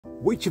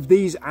Which of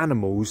these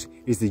animals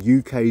is the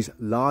UK's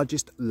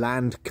largest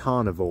land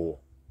carnivore?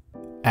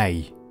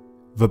 A.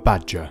 The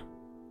badger.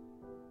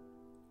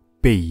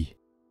 B.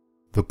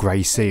 The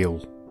grey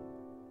seal.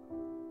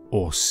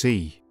 Or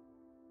C.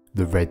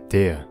 The red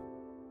deer.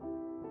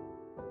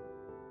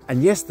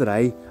 And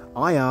yesterday,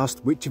 I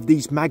asked which of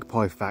these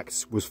magpie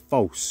facts was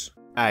false.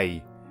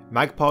 A.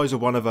 Magpies are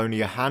one of only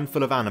a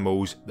handful of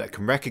animals that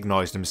can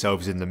recognise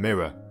themselves in the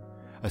mirror,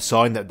 a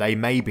sign that they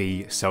may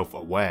be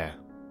self-aware.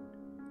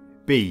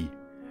 B.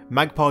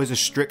 Magpies are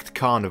strict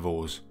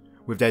carnivores,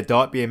 with their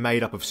diet being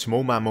made up of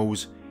small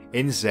mammals,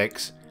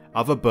 insects,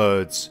 other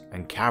birds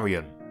and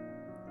carrion.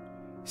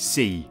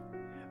 C.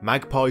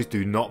 Magpies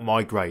do not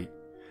migrate.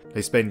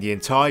 They spend the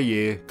entire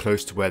year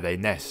close to where they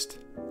nest.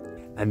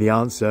 And the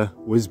answer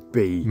was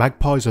B.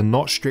 Magpies are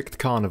not strict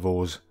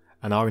carnivores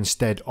and are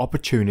instead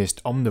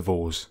opportunist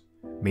omnivores,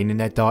 meaning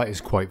their diet is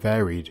quite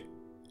varied.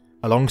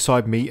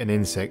 Alongside meat and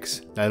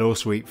insects, they'll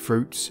also eat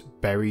fruits,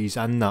 berries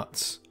and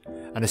nuts,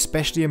 and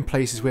especially in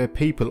places where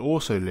people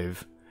also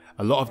live,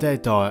 a lot of their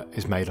diet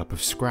is made up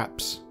of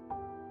scraps.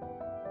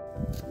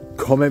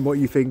 Comment what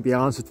you think the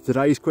answer to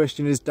today's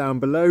question is down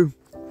below,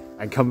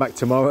 and come back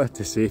tomorrow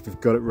to see if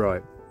you've got it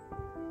right.